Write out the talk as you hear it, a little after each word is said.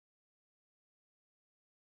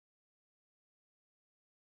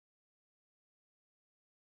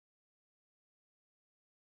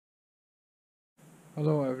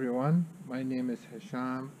Hello everyone, my name is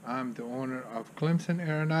Hisham. I'm the owner of Clemson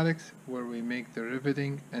Aeronautics, where we make the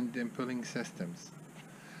riveting and dimpling systems.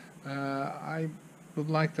 I would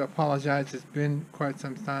like to apologize. It's been quite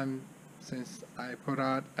some time since I put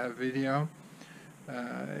out a video.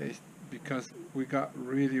 It's because we got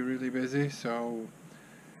really busy. So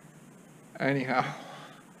anyhow,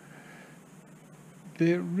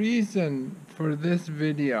 the reason for this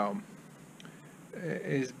video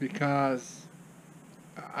is because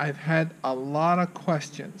I've had a lot of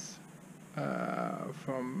questions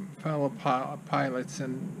from fellow pilots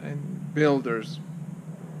and builders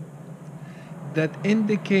that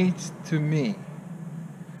indicates to me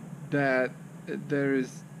that there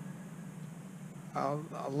is a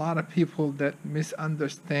lot of people that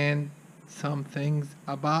misunderstand some things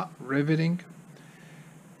about riveting,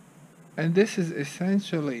 and this is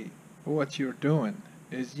essentially what you're doing,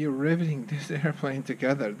 is you're riveting this airplane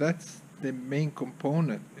together. That's the main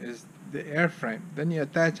component, is the airframe. Then you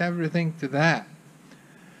attach everything to that.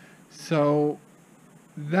 So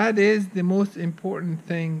that is the most important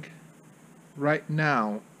thing right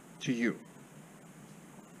now to you.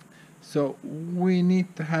 So we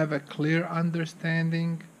need to have a clear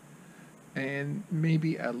understanding and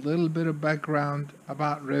maybe a little bit of background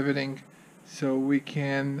about riveting so we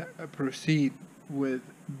can proceed with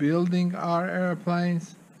building our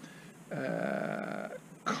airplanes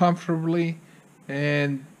comfortably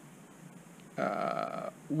and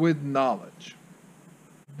with knowledge.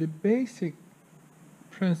 The basic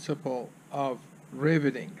principle of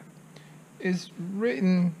riveting is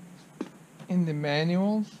written in the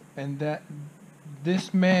manuals, and that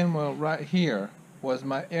this manual right here was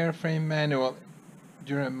my airframe manual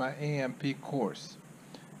during my AMP course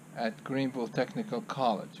at Greenville Technical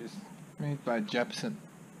College. It's made by Jepson,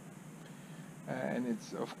 and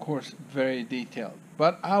it's of course very detailed,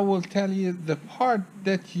 but I will tell you the part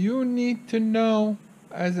that you need to know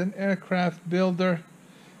as an aircraft builder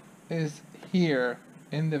is here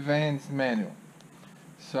in the Van's manual.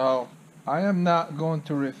 So I am not going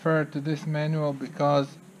to refer to this manual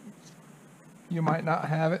because you might not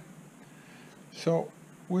have it. So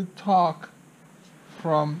we'll talk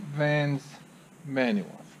from Van's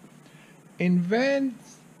manual. In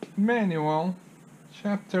Van's manual,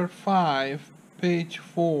 chapter 5, page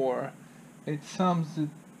 4, it sums it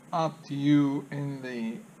up to you in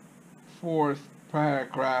the 4th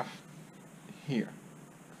paragraph here,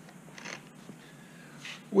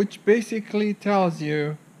 which basically tells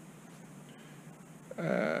you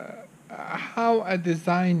how a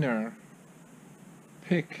designer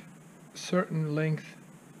pick certain length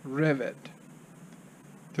rivet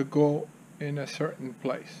to go in a certain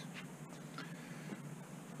place.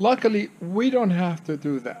 Luckily, we don't have to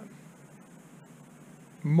do that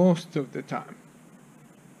most of the time.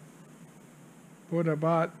 Put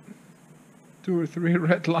about 2 or 3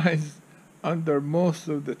 red lines under most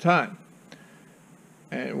of the time,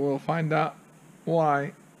 and we'll find out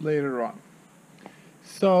why later on.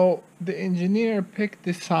 So the engineer picked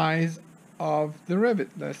the size of the rivet.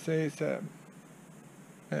 Let's say it's a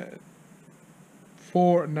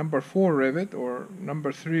number 4 rivet or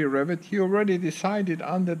number 3 rivet. He already decided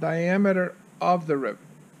on the diameter of the rivet,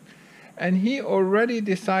 and he already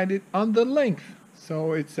decided on the length.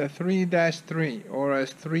 So it's a 3-3 or a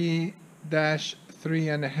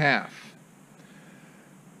 3-3.5.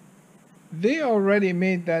 They already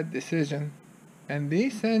made that decision, and they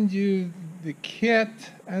send you the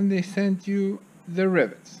kit and they send you the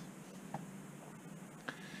rivets.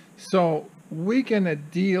 So we're gonna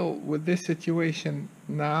deal with this situation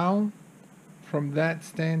now from that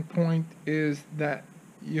standpoint, is that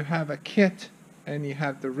you have a kit and you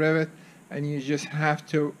have the rivet, and you just have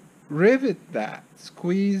to rivet that,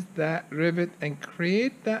 squeeze that rivet and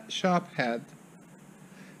create that shop head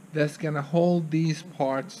that's gonna hold these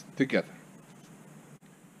parts together.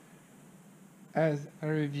 As a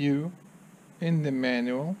review, in the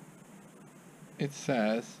manual it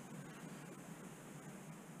says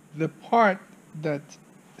the part that's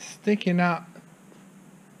sticking out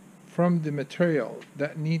from the material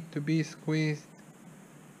that need to be squeezed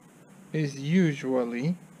is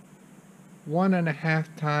usually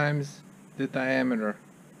 1.5 times the diameter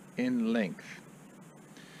in length.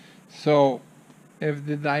 So if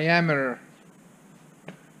the diameter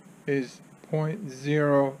is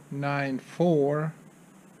 0.094,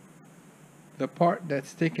 the part that's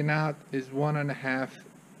sticking out is 1.5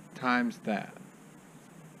 times that.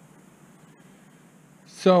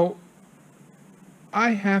 So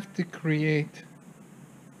I have to create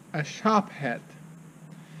a shop head,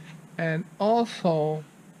 and also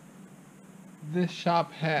this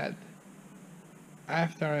shop head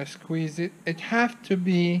after I squeeze it, it has to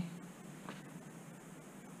be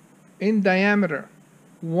in diameter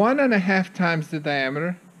 1.5 times the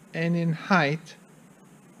diameter, and in height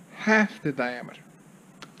half the diameter.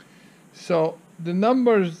 So the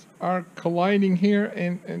numbers are colliding here,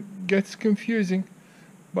 and it gets confusing,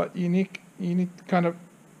 but you need to kind of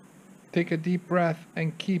take a deep breath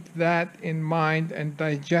and keep that in mind and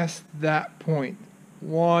digest that point.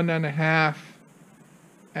 1.5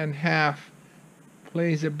 and half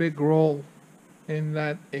plays a big role in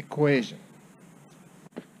that equation.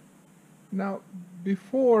 Now,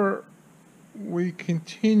 before we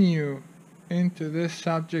continue into this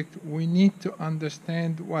subject, we need to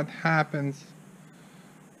understand what happens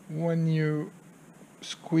when you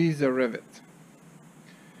squeeze a rivet.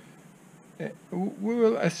 We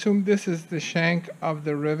will assume this is the shank of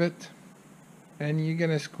the rivet, and you're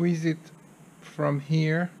going to squeeze it from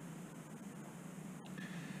here.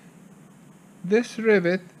 This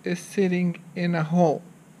rivet is sitting in a hole.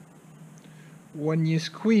 When you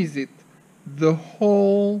squeeze it, the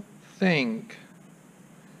whole thing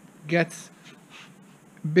gets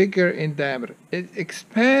bigger in diameter. It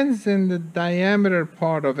expands in the diameter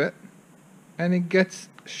part of it, and it gets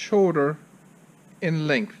shorter in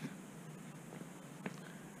length.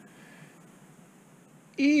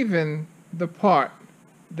 Even the part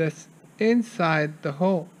that's inside the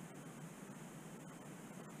hole,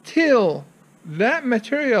 till that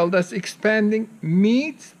material that's expanding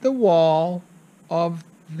meets the wall of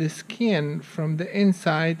the skin from the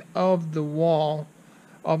inside of the wall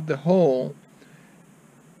of the hole,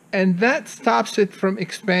 and that stops it from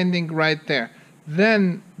expanding right there.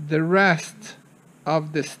 Then the rest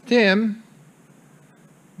of the stem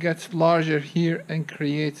gets larger here and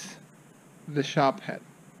creates the shop head.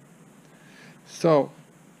 So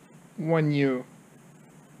when you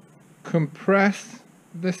compress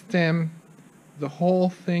the stem, the whole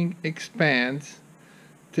thing expands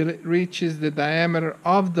till it reaches the diameter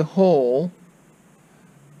of the hole,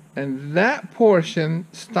 and that portion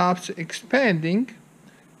stops expanding,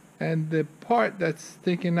 and the part that's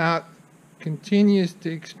sticking out continues to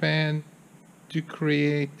expand to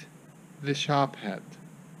create the shop head.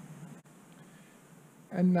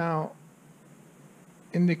 And now,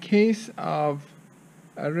 in the case of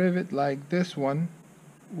a rivet like this one,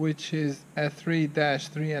 which is a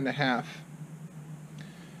 3-3.5,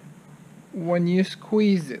 when you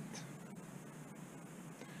squeeze it,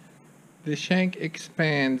 the shank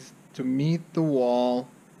expands to meet the wall,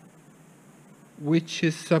 which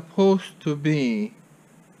is supposed to be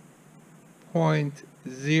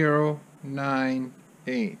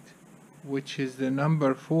 0.098, which is the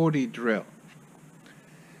number 40 drill.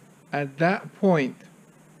 At that point,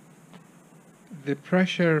 the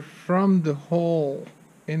pressure from the hole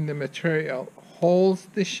in the material holds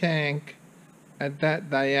the shank at that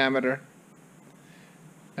diameter,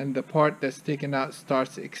 and the part that's taken out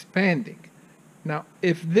starts expanding. Now,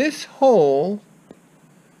 if this hole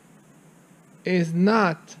is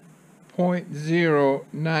not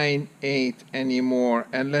 0.098 anymore,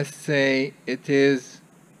 and let's say it is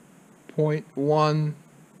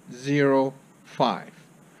 0.105,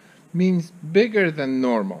 means bigger than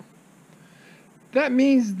normal. That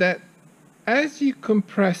means that as you're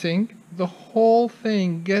compressing, the whole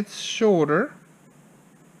thing gets shorter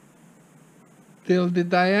till the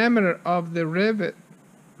diameter of the rivet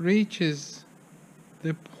reaches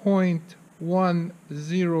the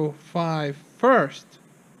 0.105 first.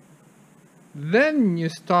 Then you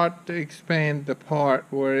start to expand the part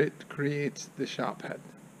where it creates the shop head,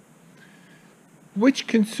 which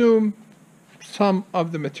consumes some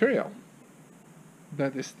of the material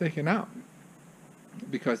that is taken out,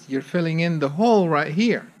 because you're filling in the hole right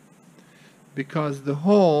here, because the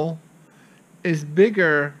hole is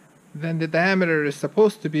bigger than the diameter is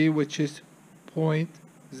supposed to be, which is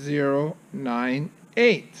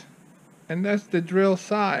 0.098, and that's the drill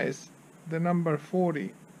size, the number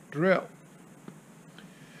 40 drill.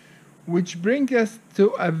 Which brings us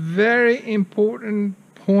to a very important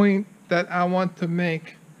point that I want to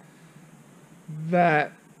make,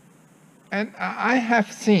 that, and I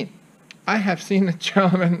have seen a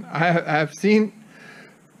gentleman, I have seen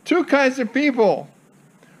two kinds of people.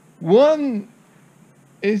 One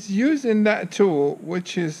is using that tool,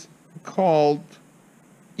 which is called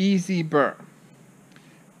Easy Burr,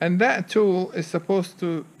 and that tool is supposed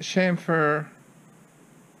to chamfer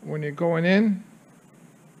when you're going in,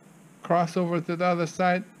 cross over to the other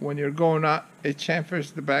side. When you're going out, it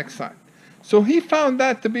chamfers the back side. So he found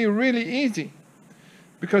that to be really easy,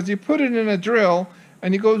 because you put it in a drill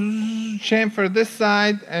and you go chamfer this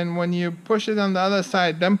side, and when you push it on the other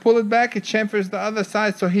side, then pull it back, it chamfers the other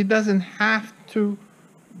side, so he doesn't have to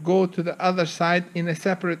go to the other side in a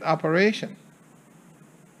separate operation.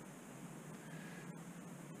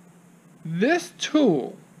 This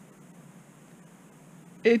tool,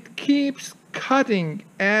 it keeps cutting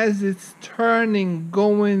as it's turning,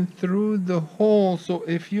 going through the hole. So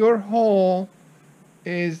if your hole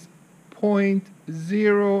is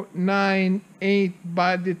 0.098,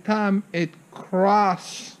 by the time it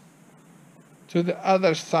crosses to the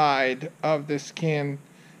other side of the skin,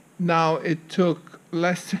 now it took,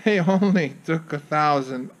 let's say, only took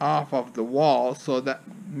 1,000 off of the wall. So that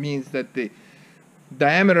means that the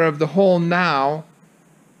diameter of the hole now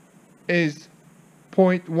is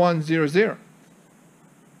 0.100.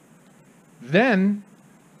 Then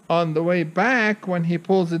on the way back, when he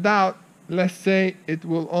pulls it out, let's say it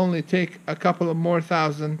will only take a couple of more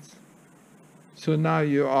thousands. So now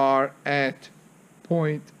you are at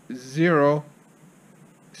 0.102.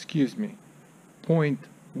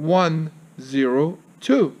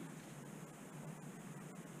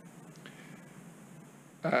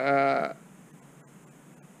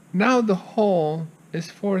 Now the hole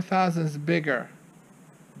is 4 thousandths bigger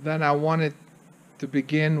than I wanted to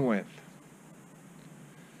begin with.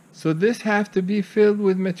 So this has to be filled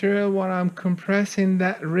with material while I'm compressing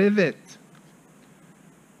that rivet.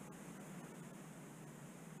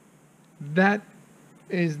 That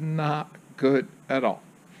is not good at all.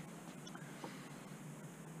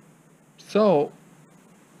 So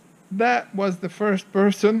that was the first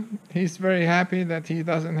person. He's very happy that he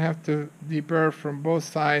doesn't have to deburr from both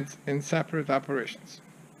sides in separate operations.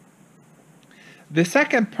 The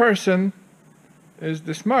second person is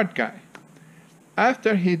the smart guy.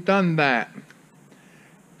 After he done that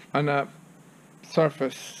on a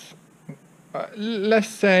surface, let's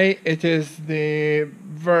say it is the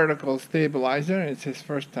vertical stabilizer, it's his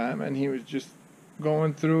first time, and he was just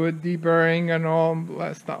going through it, deburring and all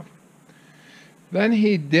that stuff. Then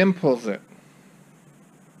he dimples it.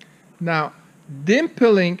 Now,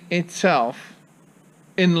 dimpling itself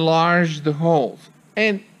enlarged the holes.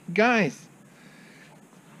 And guys,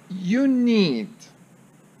 you need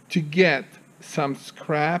to get some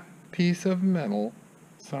scrap piece of metal,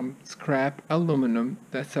 some scrap aluminum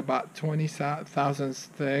that's about 20 thousandths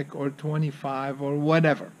thick or 25 or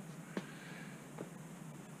whatever,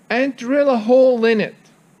 and drill a hole in it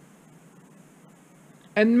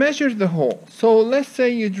and measure the hole. So let's say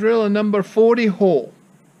you drill a number 40 hole.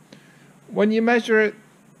 When you measure it,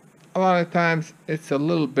 a lot of times it's a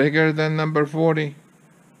little bigger than number 40.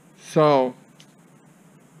 So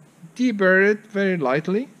deburr it very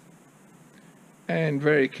lightly and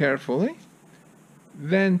very carefully.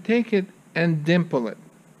 Then take it and dimple it.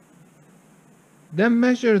 Then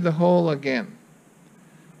measure the hole again.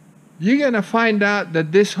 You're going to find out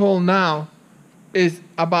that this hole now is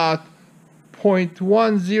about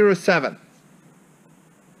 0.107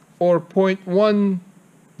 or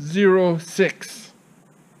 0.106.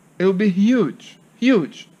 It'll be huge,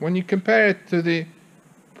 huge when you compare it to the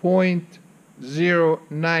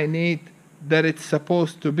 0.098 that it's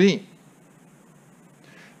supposed to be.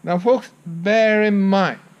 Now folks, bear in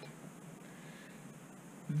mind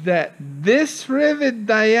that this rivet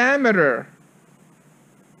diameter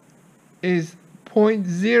is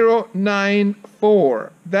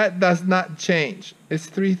 0.094. That does not change. It's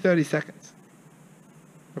 3/32.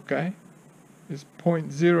 Okay? It's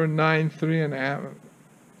 0.093 and a half.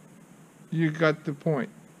 You got the point.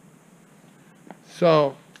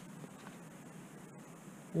 So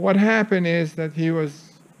what happened is that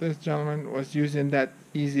this gentleman was using that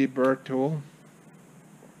easy burr tool.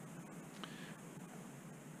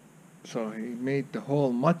 So he made the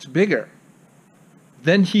hole much bigger.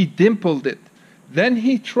 Then he dimpled it. Then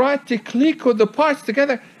he tried to cleco the parts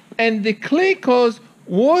together, and the clecos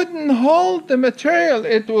wouldn't hold the material.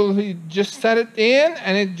 He just set it in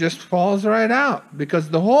and it just falls right out, because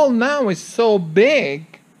the hole now is so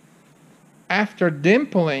big after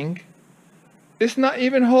dimpling, it's not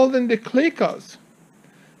even holding the clecos.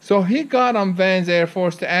 So he got on Vans Air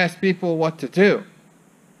Force to ask people what to do.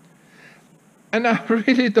 And I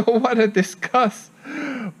really don't want to discuss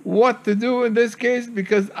what to do in this case,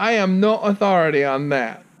 because I am no authority on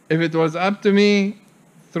that. If it was up to me,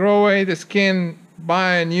 throw away the skin,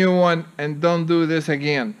 buy a new one, and don't do this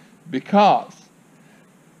again. Because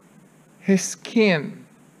his skin,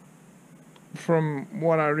 from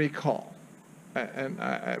what I recall, and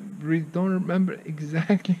I really don't remember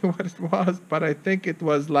exactly what it was, but I think it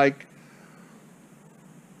was like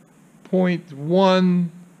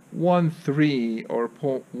 0.113 or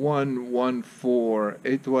 0.114.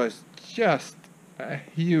 It was just a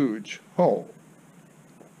huge hole.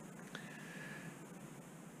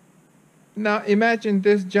 Now imagine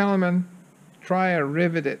this gentleman try a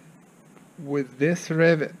rivet it with this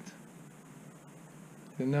rivet,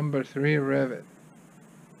 the number 3 rivet.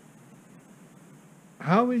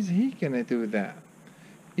 How is he gonna do that?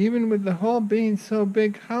 Even with the hole being so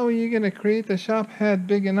big, how are you gonna create a shop head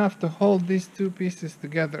big enough to hold these two pieces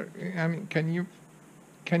together? I mean, can you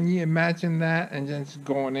imagine that, and just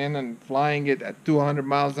going in and flying it at 200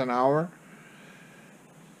 miles an hour?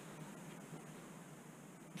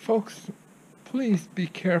 Folks, please be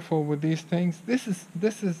careful with these things. This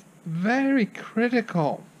is very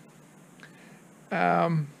critical.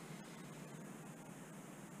 And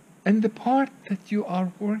the part that you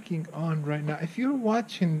are working on right now, if you're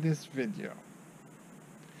watching this video,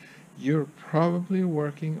 you're probably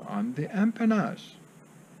working on the empennage.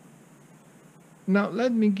 Now,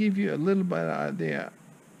 let me give you a little bit of idea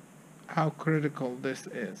how critical this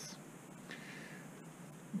is.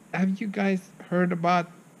 Have you guys heard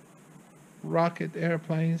about rocket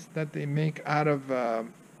airplanes that they make out of,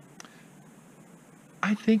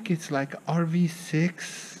 I think it's like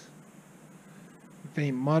RV-6. They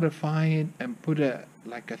modify it and put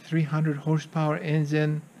like a 300 horsepower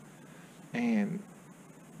engine, and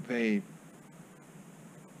they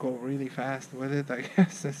go really fast with it. I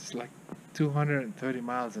guess it's like 230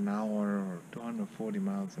 miles an hour or 240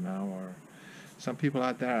 miles an hour. Some people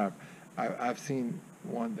out there, I've seen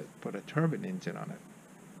one that put a turbine engine on it.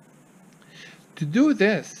 To do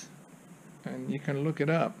this, and you can look it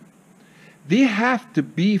up, they have to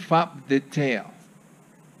beef up the tail.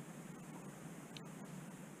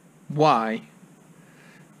 Why?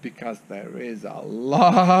 Because there is a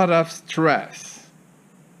lot of stress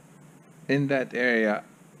in that area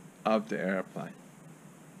of the airplane.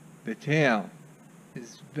 The tail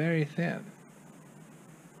is very thin,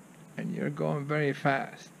 and you're going very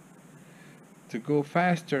fast. To go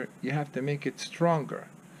faster, you have to make it stronger.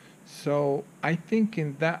 So I think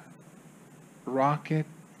in that rocket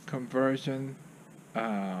conversion,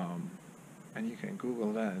 and you can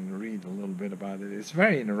Google that and read a little bit about it. It's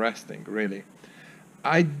very interesting, really.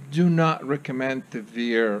 I do not recommend to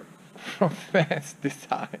veer from fast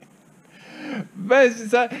design. Fast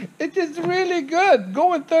design, it is really good.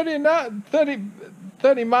 Going 30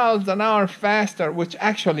 miles an hour faster, which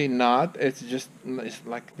actually not. It's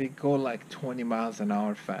like they go like 20 miles an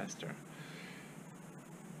hour faster.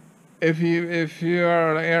 If you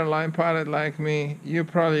are an airline pilot like me, you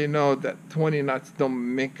probably know that 20 knots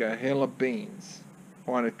don't make a hill of beans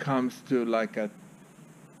when it comes to like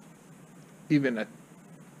even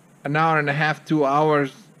an hour and a half, 2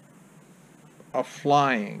 hours of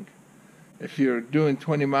flying. If you're doing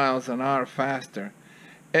 20 miles an hour faster,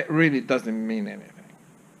 it really doesn't mean anything.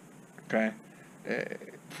 Okay,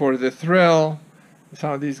 for the thrill,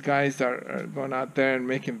 some of these guys are going out there and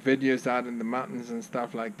making videos out in the mountains and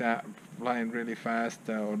stuff like that, flying really fast,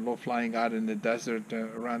 or low flying out in the desert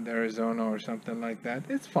around Arizona or something like that.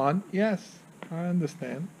 It's fun, yes, I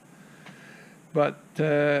understand. But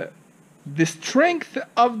the strength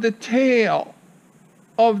of the tail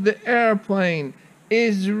of the airplane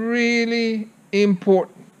is really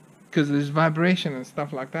important, because there's vibration and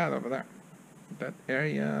stuff like that over there, that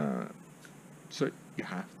area. So you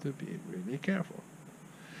have to be really careful.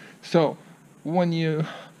 So when you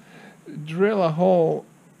drill a hole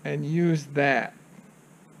and use that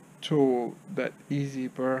tool, that easy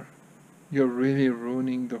burr, you're really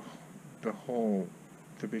ruining the hole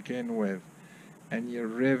to begin with, and your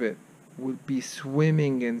rivet would be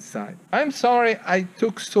swimming inside. I'm sorry I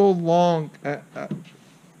took so long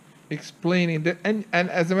explaining that, and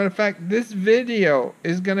as a matter of fact, this video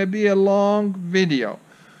is gonna be a long video,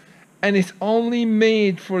 and it's only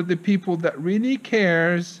made for the people that really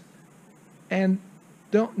cares and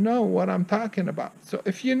don't know what I'm talking about. So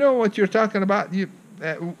if you know what you're talking about,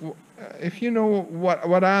 if you know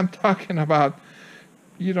what I'm talking about,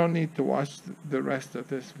 you don't need to watch the rest of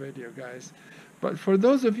this video, guys. But for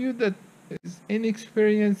those of you that is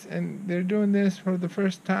inexperienced and they're doing this for the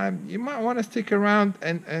first time, you might want to stick around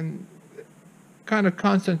and kind of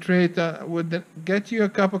concentrate get you a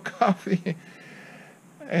cup of coffee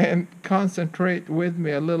and concentrate with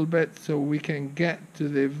me a little bit, so we can get to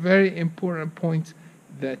the very important points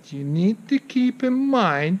that you need to keep in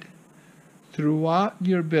mind throughout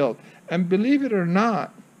your build. And believe it or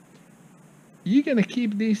not, you're going to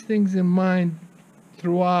keep these things in mind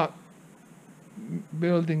throughout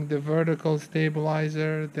building the vertical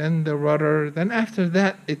stabilizer, then the rudder. Then after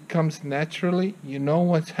that, it comes naturally. You know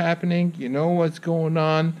what's happening, you know what's going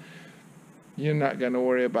on. You're not going to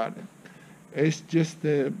worry about it. It's just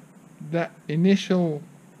that initial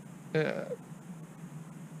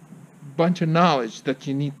bunch of knowledge that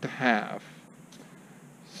you need to have.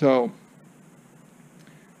 So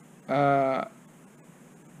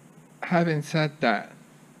having said that,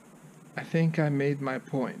 I think I made my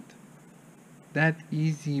point. That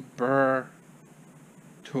easy burr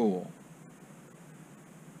tool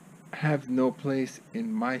have no place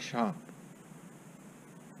in my shop.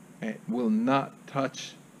 It will not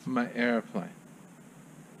touch my airplane.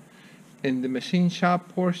 In the machine shop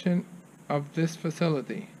portion of this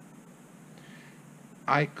facility,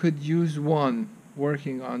 I could use one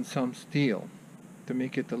working on some steel to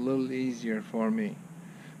make it a little easier for me,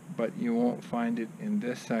 but you won't find it in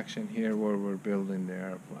this section here where we're building the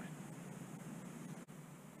airplane.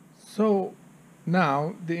 So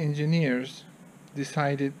now the engineers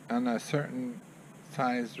decided on a certain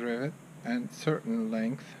size rivet and certain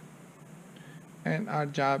length, and our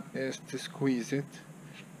job is to squeeze it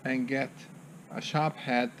and get a shop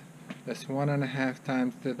head that's 1.5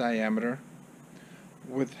 times the diameter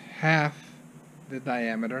with half the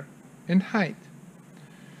diameter in height.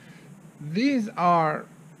 These are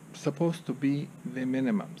supposed to be the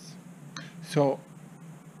minimums. So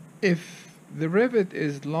if the rivet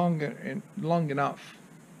is long enough,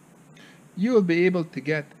 you will be able to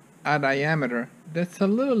get a diameter that's a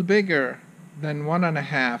little bigger than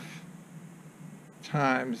 1.5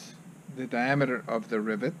 times the diameter of the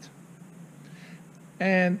rivet,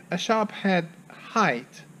 and a shop head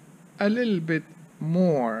height a little bit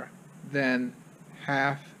more than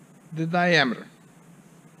half the diameter.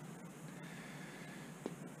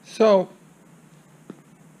 So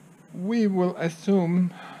we will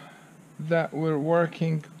assume that we're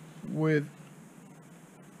working with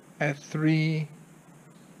a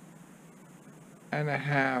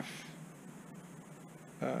 3.5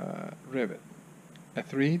 rivet, a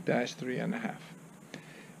 3-3.5.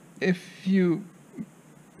 If you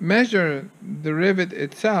measure the rivet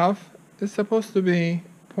itself, it's supposed to be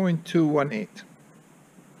 0.218.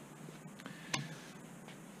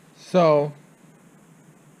 So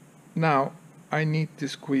now I need to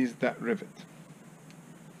squeeze that rivet.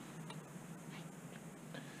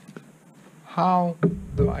 How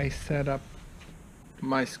do I set up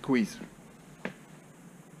my squeezer?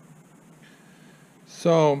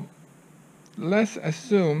 So let's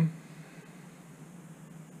assume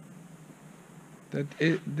that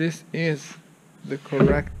this is the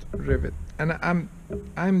correct rivet, and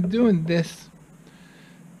I'm doing this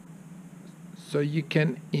so you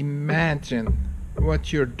can imagine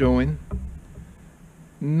what you're doing,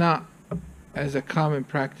 not as a common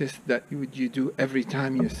practice that you do every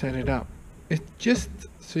time you set it up. It's just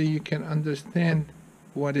so you can understand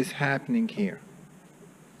what is happening here.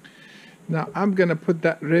 Now I'm gonna put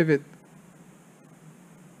that rivet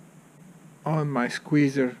on my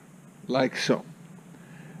squeezer like so,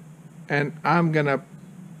 and I'm gonna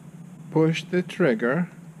push the trigger.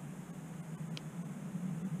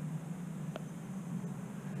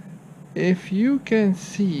 If you can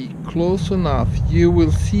see close enough, you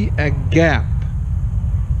will see a gap.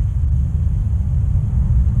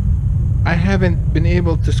 I haven't been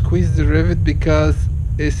able to squeeze the rivet because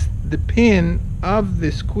the pin of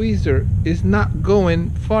the squeezer is not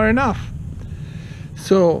going far enough.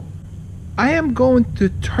 So I am going to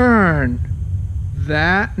turn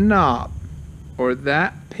that knob or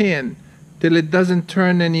that pin till it doesn't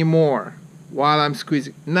turn anymore while I'm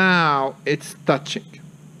squeezing. Now it's touching.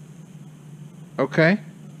 Okay?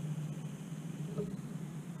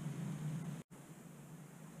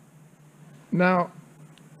 Now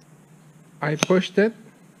I pushed it.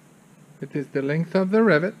 It is the length of the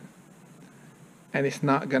rivet, and it's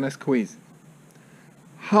not gonna squeeze.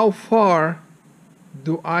 How far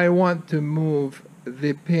do I want to move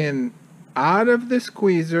the pin out of the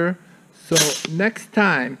squeezer so next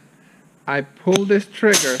time I pull this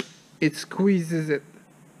trigger, it squeezes it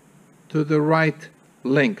to the right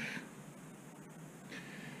length?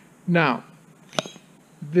 Now,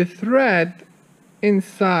 the thread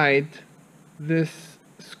inside this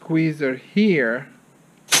squeezer here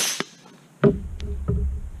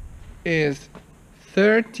is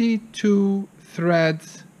 32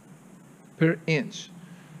 threads per inch.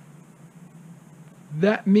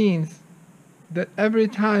 That means that every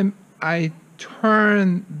time I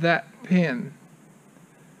turn that pin,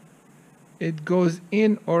 it goes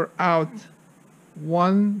in or out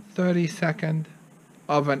 1/32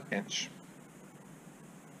 of an inch.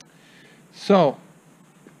 So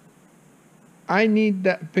I need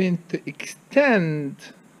that pin to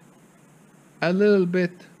extend a little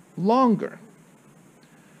bit longer.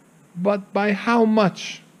 But by how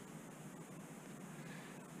much?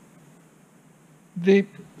 The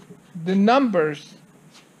numbers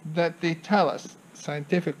that they tell us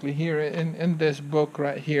scientifically here in this book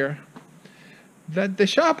right here, that the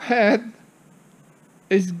shop head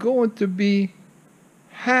is going to be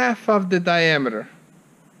half of the diameter.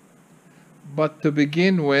 But to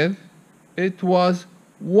begin with, it was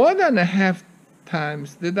 1.5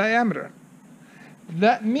 times the diameter.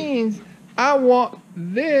 That means I want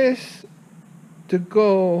this to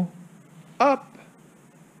go up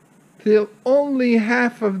till only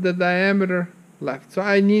half of the diameter left. So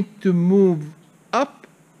I need to move up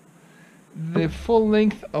the full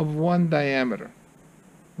length of one diameter.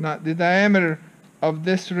 Now the diameter of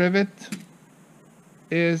this rivet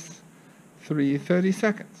is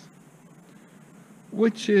 3/32,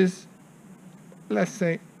 which is, let's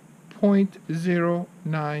say,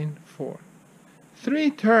 0.094.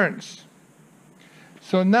 3 turns.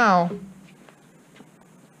 So now,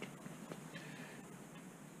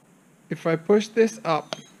 if I push this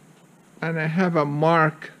up and I have a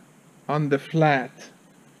mark on the flat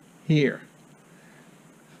here,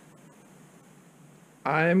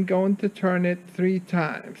 I am going to turn it 3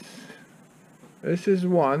 times. This is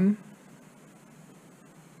 1.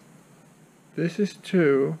 This is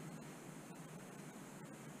 2.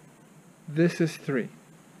 This is 3.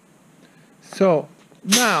 So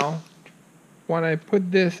now, when I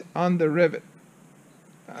put this on the rivet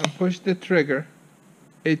and push the trigger,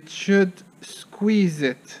 it should squeeze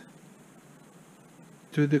it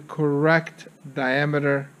to the correct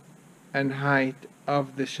diameter and height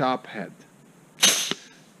of the shop head.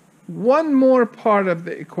 One more part of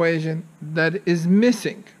the equation that is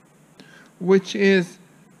missing, which is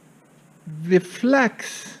the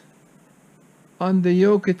flex on the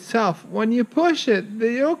yoke itself. When you push it,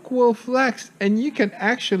 the yoke will flex, and you can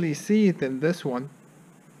actually see it in this one.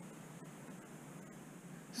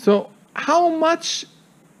 So how much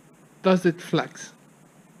does it flex?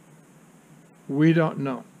 We don't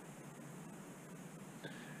know.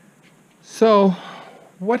 So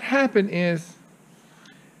what happened is,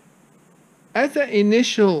 as an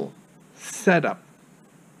initial setup,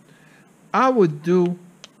 I would do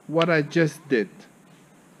what I just did.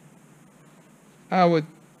 I would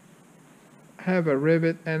have a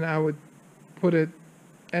rivet and I would put it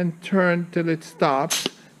and turn till it stops.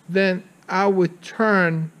 Then I would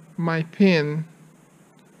turn my pin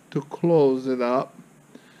to close it up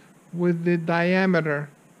with the diameter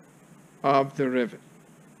of the rivet.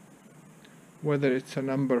 Whether it's a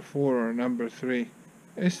number 4 or number 3,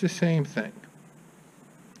 it's the same thing.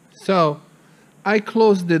 So I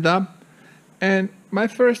closed it up, and my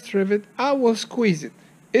first rivet, I will squeeze it.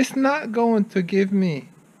 It's not going to give me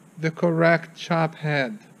the correct shop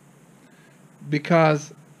head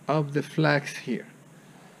because of the flex here.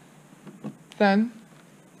 Then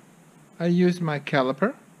I use my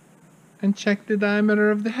caliper and check the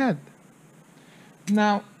diameter of the head.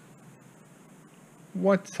 Now,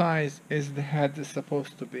 what size is the head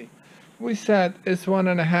supposed to be? We said it's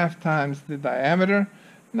 1.5 times the diameter.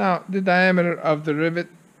 Now, the diameter of the rivet,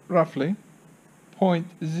 roughly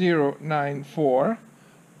 0.094.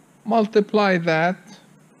 Multiply that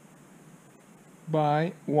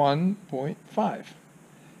by 1.5.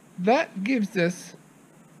 That gives us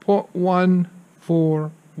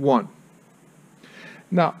 0.141.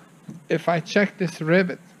 Now, if I check this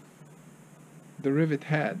rivet, the rivet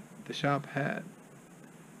head, the shop head,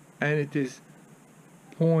 and it is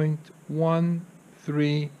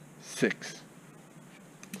 0.136.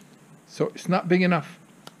 So it's not big enough.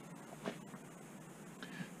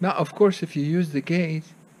 Now, of course, if you use the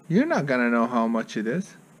gauge, you're not gonna know how much it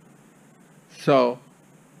is. So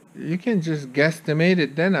you can just guesstimate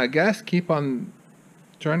it. Then I guess keep on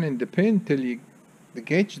turning the pin till the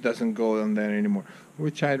gauge doesn't go on there anymore,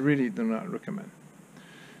 which I really do not recommend.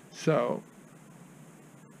 So,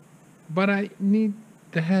 but I need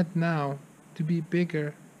the head now to be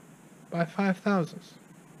bigger by 5 thousandths.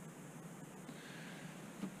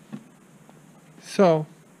 So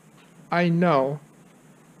I know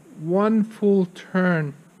one full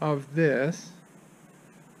turn of this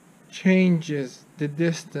changes the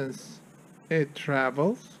distance it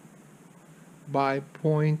travels by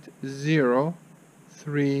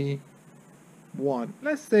 0.031.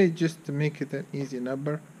 Let's say, just to make it an easy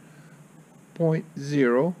number,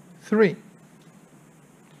 0.03.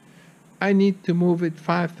 I need to move it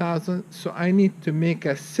 5 thousandths, so I need to make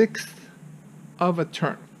a 1/6 of a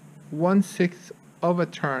turn. 1/6 of a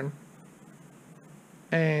turn,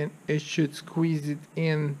 and it should squeeze it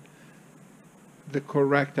in the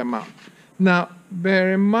correct amount. Now,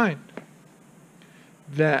 bear in mind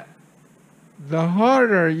that the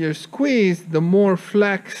harder you squeeze, the more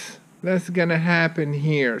flex that's gonna happen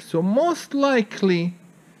here. So most likely,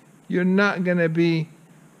 you're not gonna be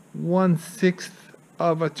 1/6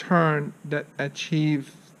 of a turn that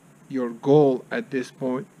achieves your goal at this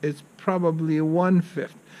point is probably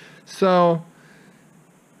 1/5. So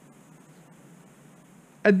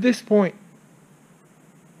at this point,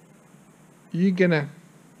 you're gonna,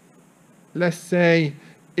 let's say,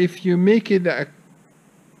 if you make it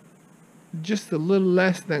just a little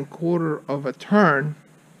less than quarter of a turn,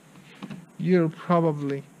 you'll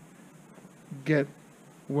probably get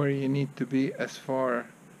where you need to be as far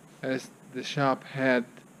as the shop head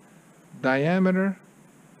diameter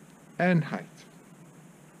and height.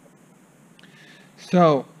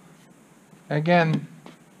 So again,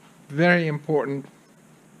 very important,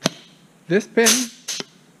 this pin,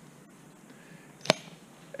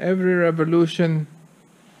 every revolution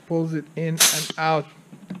pulls it in and out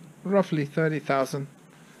roughly 30,000.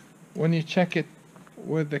 When you check it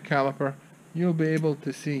with the caliper, you'll be able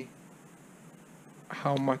to see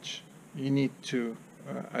how much you need to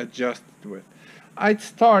adjust it with. I'd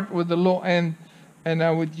start with the low end, and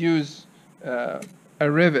I would use a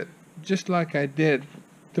rivet, just like I did,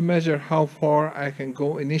 to measure how far I can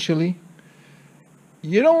go initially.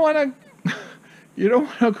 You don't want to you don't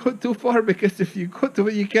want to go too far, because if you go too,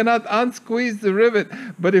 you cannot unsqueeze the rivet.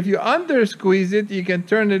 But if you under squeeze it, you can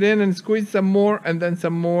turn it in and squeeze some more, and then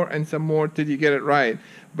some more and some more till you get it right.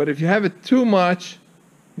 But if you have it too much,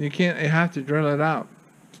 you can't. You have to drill it out.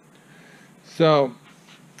 So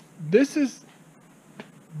this is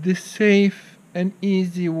the safe and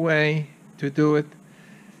easy way to do it.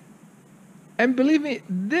 And believe me,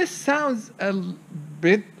 this sounds a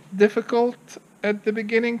bit difficult at the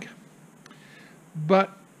beginning,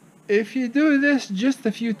 but if you do this just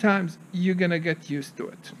a few times, you're gonna get used to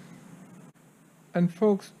it. And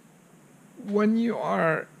folks, when you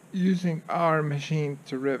are using our machine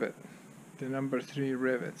to rivet, the number 3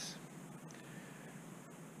 rivets,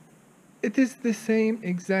 it is the same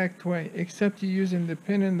exact way, except you're using the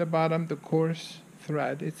pin in the bottom, the coarse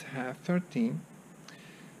thread, it's half 13.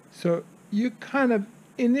 So you kind of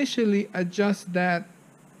initially adjust that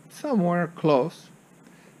somewhere close,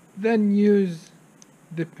 then use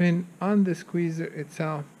the pin on the squeezer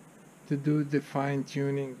itself to do the fine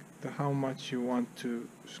tuning to how much you want to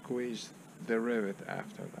squeeze the rivet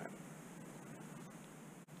after that.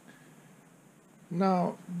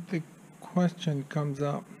 Now the question comes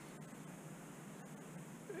up,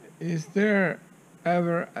 is there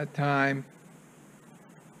ever a time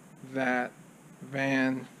that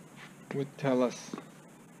Van would tell us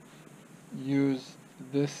use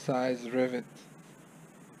this size rivet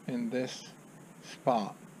in this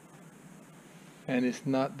spot and it's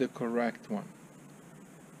not the correct one?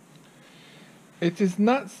 It is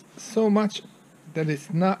not so much that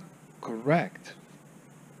it's not correct.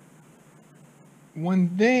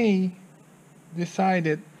 When they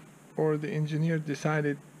decided, or the engineer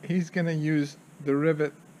decided, he's gonna use the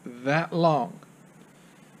rivet that long,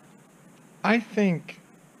 I think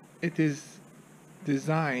it is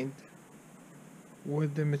designed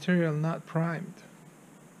with the material not primed,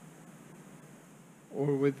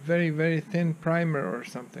 or with very, very thin primer or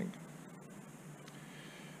something.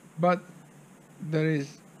 But there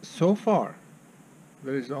is, so far,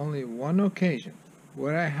 there is only one occasion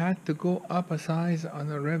where I had to go up a size on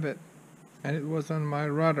a rivet, and it was on my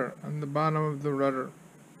rudder, on the bottom of the rudder,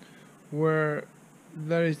 where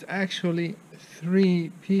there is actually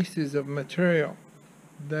 3 pieces of material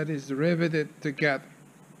that is riveted together,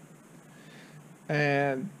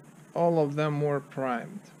 and all of them were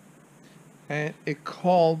primed, and it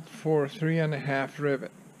called for 3.5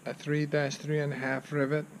 rivet, a 3-3.5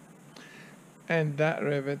 rivet. And that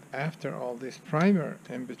rivet, after all this primer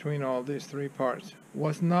and between all these 3 parts,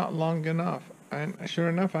 was not long enough, and sure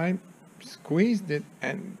enough, I squeezed it,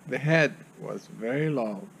 and the head was very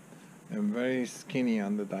low and very skinny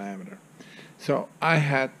on the diameter. So I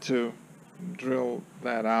had to drill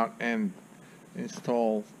that out and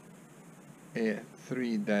install a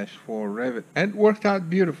 3-4 rivet, and it worked out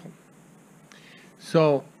beautiful.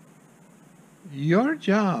 So your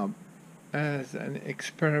job as an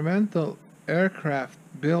experimental aircraft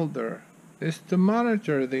builder is to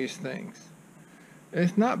monitor these things.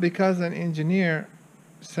 It's not because an engineer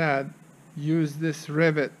said use this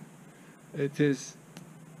rivet, it is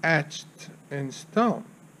etched in stone.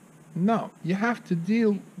 No, you have to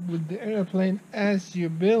deal with the airplane as you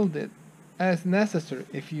build it, as necessary.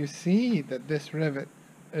 If you see that this rivet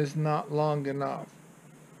is not long enough,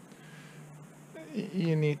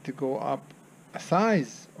 you need to go up a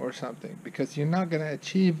size or something, because you're not going to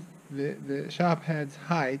achieve the shop head's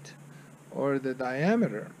height or the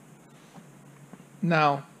diameter.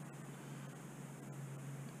 Now,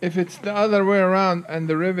 if it's the other way around and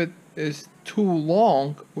the rivet is too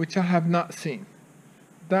long, which I have not seen,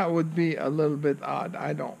 that would be a little bit odd.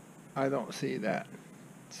 I don't I don't see that.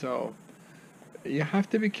 So you have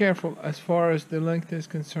to be careful as far as the length is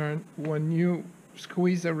concerned when you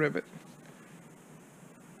squeeze a rivet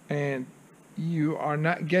and you are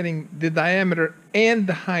not getting the diameter and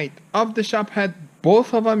the height of the shop head,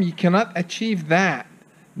 both of them, you cannot achieve that.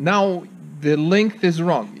 Now the length is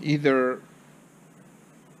wrong.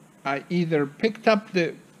 I either picked up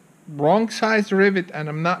the wrong size rivet and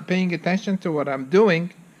I'm not paying attention to what I'm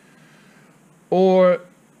doing, or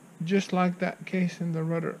just like that case in the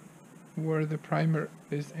rudder where the primer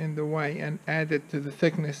is in the way and added to the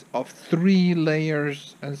thickness of 3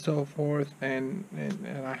 layers and so forth, and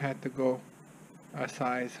I had to go a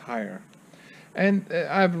size higher. And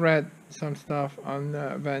I've read some stuff on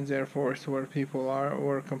Vans Air Force where people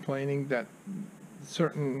were complaining that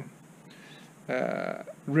certain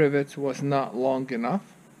rivets was not long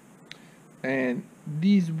enough, and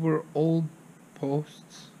these were old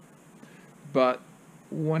posts, but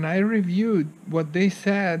when I reviewed what they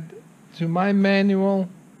said to my manual,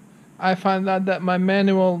 I found out that my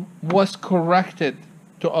manual was corrected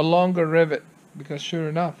to a longer rivet, because sure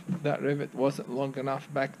enough, that rivet wasn't long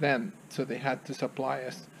enough back then, so they had to supply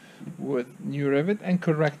us with new rivet and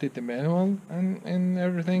corrected the manual, and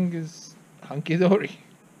everything is hunky-dory.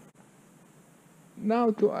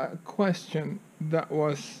 Now to a question that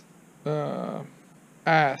was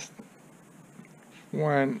asked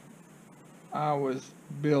when I was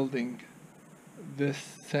building this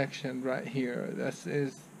section right here. This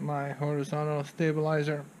is my horizontal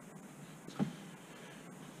stabilizer,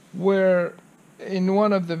 where in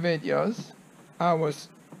one of the videos I was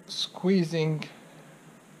squeezing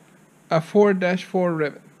a 4-4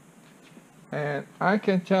 rivet, and I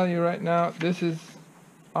can tell you right now, this is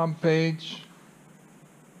on page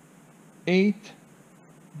 8-9.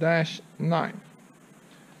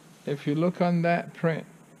 If you look on that print,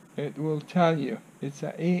 it will tell you it's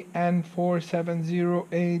a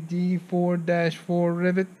AN470AD4-4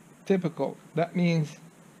 rivet typical. That means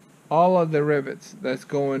all of the rivets that's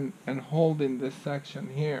going and holding this section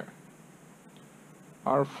here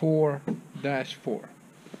are 4-4.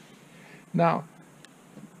 Now,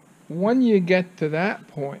 when you get to that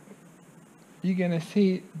point, you're gonna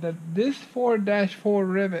see that this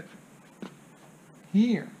 4-4 rivet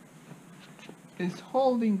here is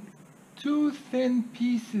holding 2 thin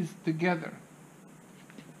pieces together.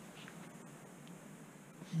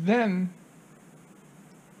 Then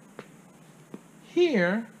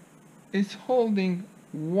here is holding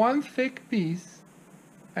 1 thick piece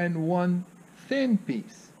and 1 thin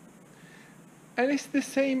piece, and it's the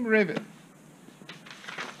same rivet.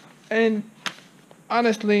 And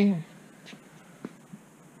honestly,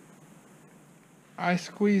 I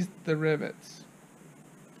squeezed the rivets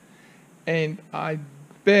and I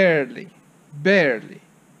barely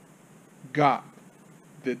got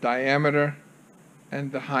the diameter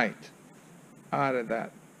and the height out of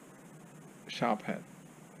that shop head.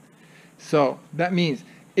 So that means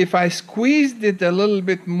if I squeezed it a little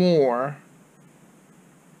bit more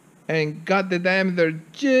and got the diameter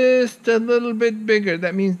just a little bit bigger,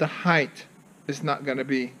 that means the height is not going to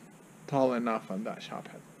be tall enough on that shop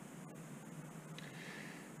head.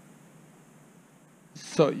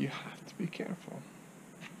 So you have to be careful.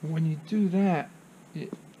 When you do that,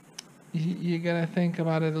 you gotta think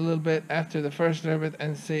about it a little bit after the first rivet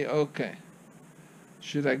and say, okay,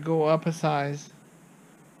 should I go up a size,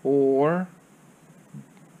 or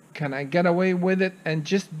can I get away with it and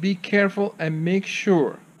just be careful and make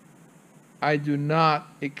sure I do not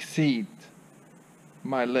exceed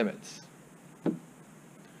my limits.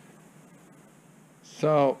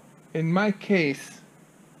 So in my case,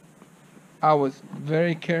 I was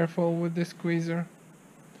very careful with the squeezer,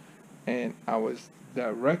 and I was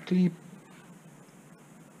directly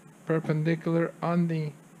perpendicular on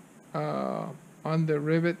the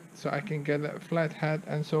rivet so I can get a flat head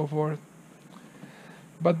and so forth.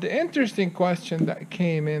 But the interesting question that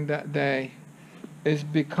came in that day is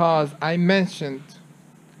because I mentioned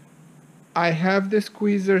I have the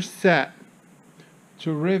squeezer set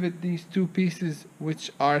to rivet these 2 pieces which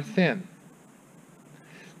are thin.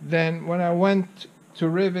 Then when I went to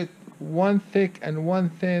rivet 1 thick and 1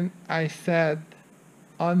 thin, I said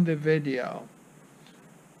on the video,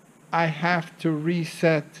 I have to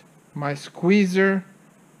reset my squeezer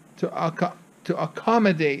to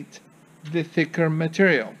accommodate the thicker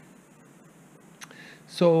material.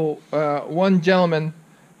 So one gentleman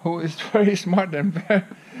who is very smart and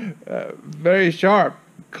very sharp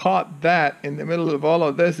caught that in the middle of all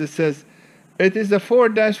of this. It says, it is a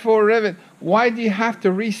 4-4 rivet. Why do you have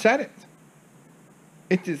to reset it?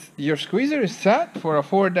 It is, your squeezer is set for a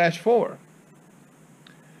 4-4.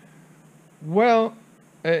 Well,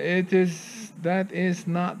 that is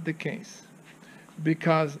not the case,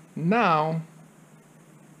 because now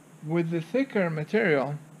with the thicker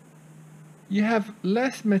material you have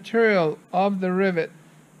less material of the rivet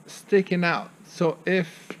sticking out. So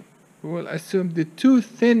if we'll assume the two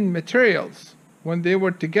thin materials, when they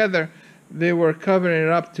were together, they were covering it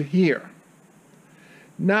up to here.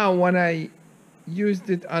 Now when I used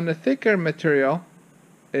it on a thicker material,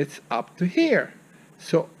 it's up to here.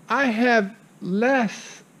 So I have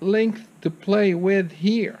less length to play with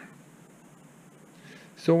here.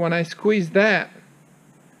 So when I squeeze that,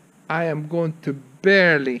 I am going to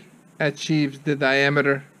barely achieve the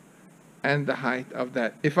diameter and the height of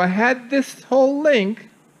that. If I had this whole length,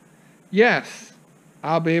 yes,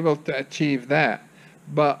 I'll be able to achieve that.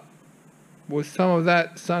 But with some of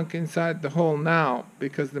that sunk inside the hole now,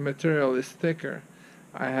 because the material is thicker,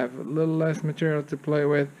 I have a little less material to play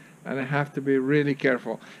with, and I have to be really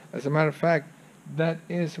careful. As a matter of fact, that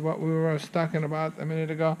is what we were talking about a minute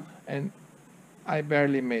ago, and I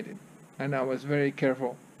barely made it. And I was very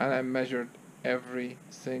careful, and I measured every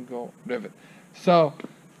single rivet. So,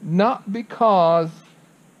 not because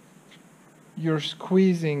you're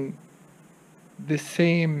squeezing the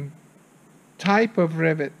same type of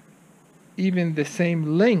rivet, even the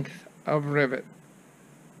same length of rivet,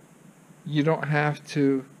 you don't have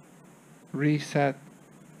to reset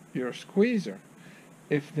your squeezer.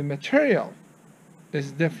 If the material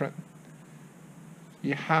is different,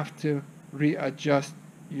 you have to readjust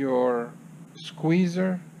your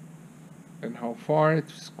squeezer and how far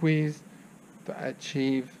it's squeezed to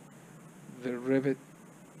achieve the rivet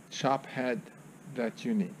shop head that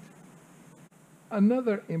you need.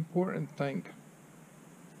 Another important thing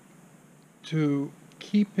to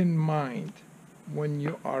keep in mind when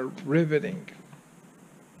you are riveting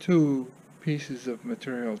two pieces of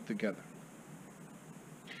material together,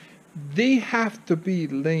 they have to be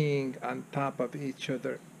laying on top of each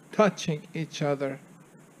other, touching each other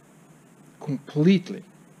completely.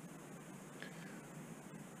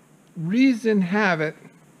 Reason have it,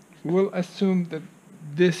 we'll assume that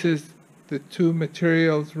this is the two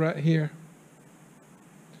materials right here,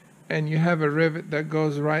 and you have a rivet that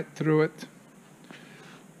goes right through it.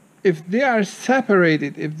 If they are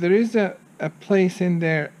separated, if there is a place in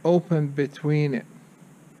there open between it,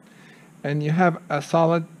 and you have a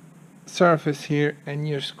solid surface here and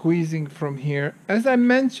you're squeezing from here, as I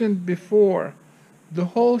mentioned before, the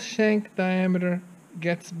whole shank diameter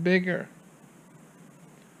gets bigger.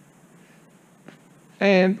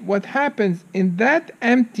 And what happens in that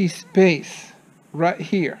empty space right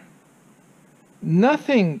here,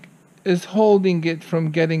 nothing is holding it from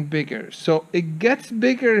getting bigger. So it gets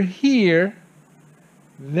bigger here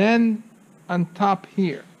than on top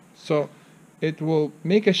here. So it will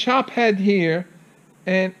make a shop head here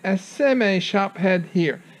and a semi-shop head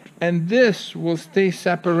here. And this will stay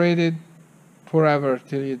separated forever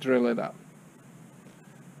till you drill it up.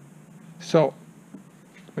 So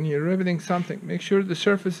when you're riveting something, make sure the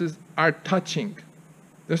surfaces are touching.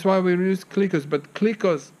 That's why we use clicos, but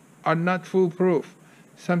clicos are not foolproof.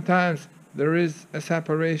 Sometimes there is a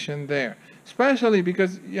separation there, especially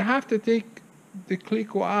because you have to take the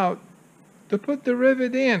clico out to put the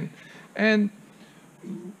rivet in. And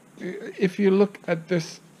if you look at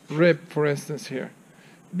this rib, for instance, here,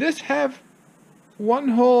 this have one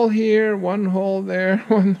hole here, one hole there,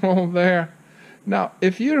 one hole there. Now,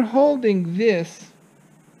 if you're holding this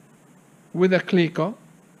with a clico,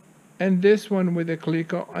 and this one with a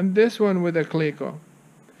clico, and this one with a clico,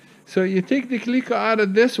 so you take the clico out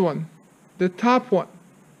of this one, the top one,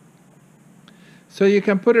 so you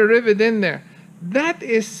can put a rivet in there. That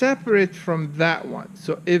is separate from that one.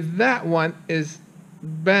 So if that one is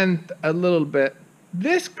bent a little bit,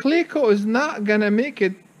 this clico is not gonna make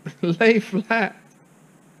it lay flat.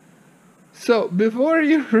 So before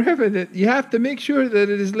you rivet it, you have to make sure that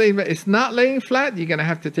it is laying flat. It's not laying flat, you're gonna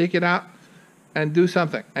have to take it out and do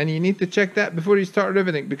something. And you need to check that before you start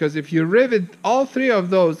riveting, because if you rivet all three of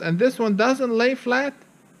those and this one doesn't lay flat,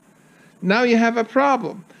 now you have a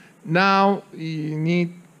problem. Now you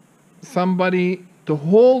need somebody to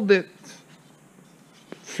hold it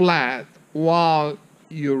flat while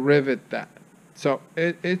you rivet that. So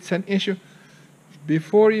it's an issue.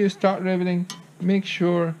 Before you start riveting, make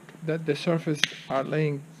sure that the surfaces are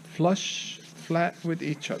laying flush, flat with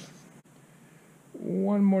each other.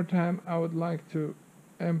 One more time, I would like to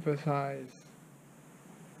emphasize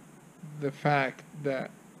the fact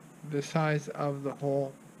that the size of the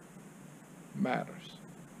hole matters.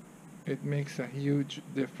 It makes a huge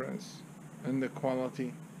difference in the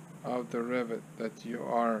quality of the rivet that you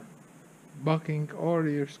are bucking or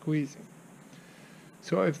you're squeezing.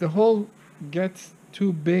 So if the hole gets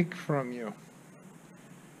too big from you,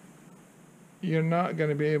 you're not going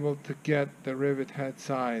to be able to get the rivet head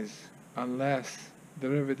size unless the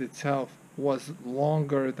rivet itself was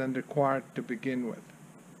longer than required to begin with.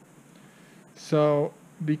 So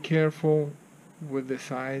be careful with the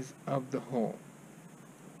size of the hole.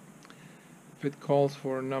 If it calls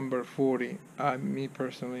for number 40, me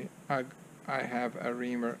personally, I have a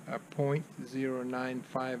reamer, a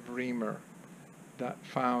 .095 reamer that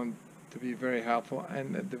found to be very helpful.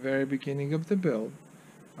 And at the very beginning of the build,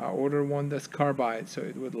 I ordered one that's carbide so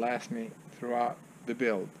it would last me throughout the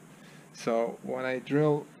build. So when I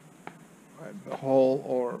drill the hole,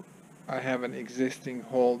 or I have an existing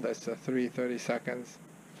hole that's a 3/32,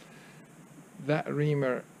 that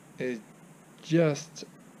reamer is just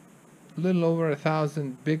a little over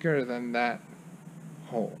 1,000 bigger than that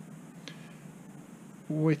hole,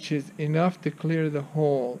 which is enough to clear the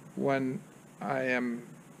hole when I am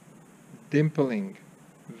dimpling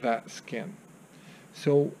that skin.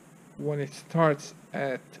 So when it starts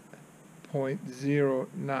at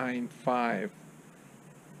 .095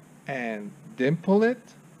 and dimple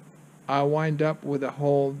it, I wind up with a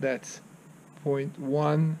hole that's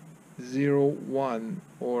 .101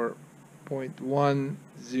 or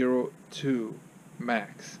 .102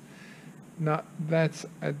 max. Now that's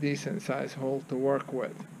a decent size hole to work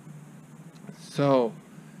with. So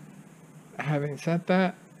having said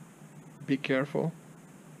that, be careful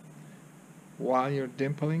while you're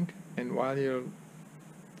dimpling and while you're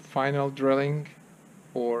final drilling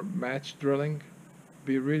or match drilling.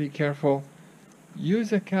 Be really careful.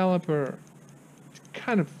 Use a caliper to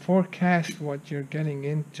kind of forecast what you're getting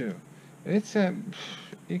into. It's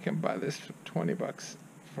you can buy this for 20 bucks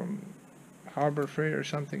from Harbor Freight or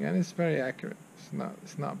something, and it's very accurate.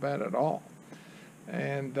 It's not bad at all.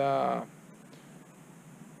 And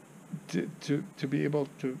to be able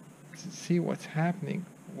to see what's happening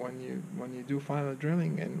when you do final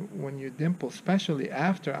drilling and when you dimple, especially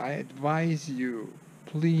after, I advise you,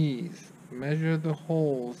 please measure the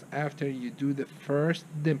holes after you do the first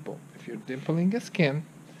dimple. If you're dimpling a skin,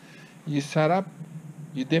 you set up,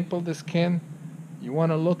 you dimple the skin, you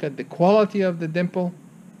want to look at the quality of the dimple,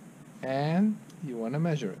 and you want to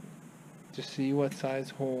measure it to see what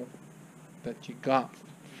size hole that you got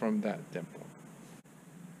from that dimple.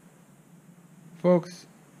 Folks,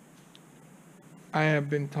 I have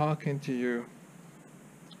been talking to you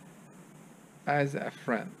as a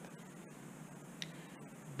friend.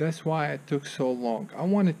 That's why it took so long. I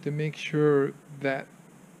wanted to make sure that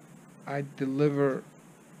I deliver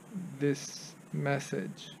this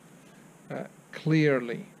message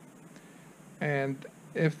clearly. And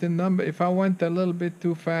if I went a little bit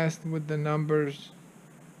too fast with the numbers,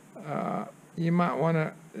 you might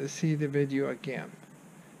want to see the video again.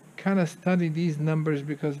 Kind of study these numbers,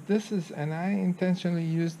 because this is, and I intentionally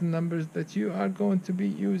use the numbers that you are going to be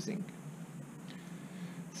using.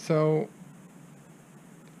 So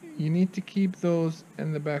you need to keep those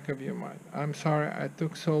in the back of your mind. I'm sorry I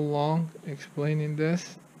took so long explaining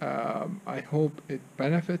this. I hope it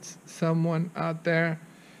benefits someone out there.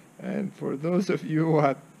 And for those of you who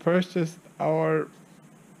have purchased our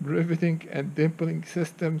riveting and dimpling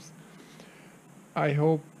systems, I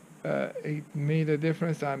hope it made a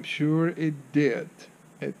difference. I'm sure it did.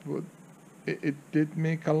 It did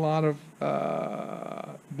make a lot of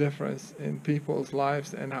difference in people's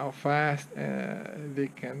lives and how fast they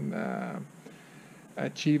can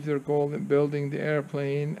achieve their goal in building the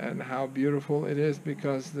airplane, and how beautiful it is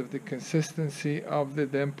because of the consistency of the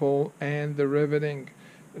dimple and the riveting,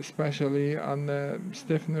 especially on the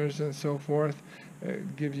stiffeners and so forth.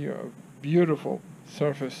 It gives you a beautiful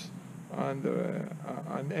surface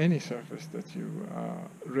on any surface that you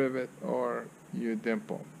rivet or you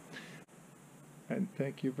dimple. And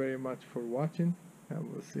thank you very much for watching, and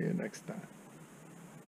we'll see you next time.